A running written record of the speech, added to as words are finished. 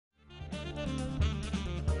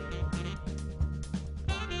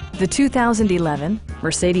the 2011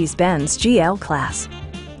 Mercedes-Benz GL-Class.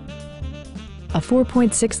 A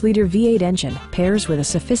 4.6-liter V8 engine pairs with a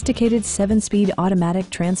sophisticated 7-speed automatic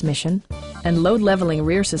transmission, and load-leveling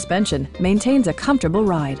rear suspension maintains a comfortable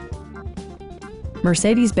ride.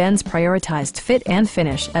 Mercedes-Benz prioritized fit and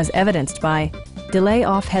finish as evidenced by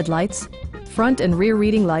delay-off headlights, front and rear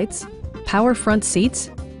reading lights, power front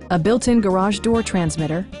seats, a built-in garage door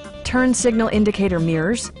transmitter, turn signal indicator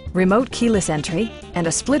mirrors, remote keyless entry, and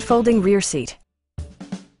a split-folding rear seat.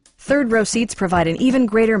 Third-row seats provide an even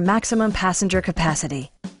greater maximum passenger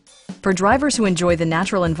capacity. For drivers who enjoy the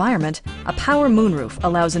natural environment, a power moonroof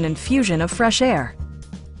allows an infusion of fresh air.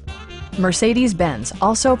 Mercedes-Benz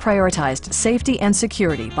also prioritized safety and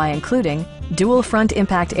security by including dual front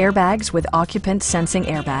impact airbags with occupant sensing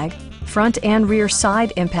airbag, front and rear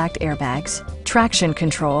side impact airbags, traction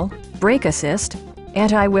control, brake assist,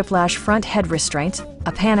 anti-whiplash front head restraints,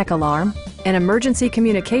 a panic alarm, an emergency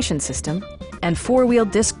communication system, and four-wheel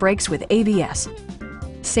disc brakes with ABS.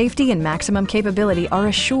 Safety and maximum capability are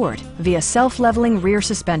assured via self-leveling rear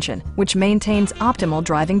suspension, which maintains optimal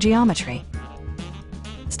driving geometry.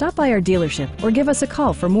 Stop by our dealership or give us a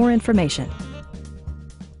call for more information.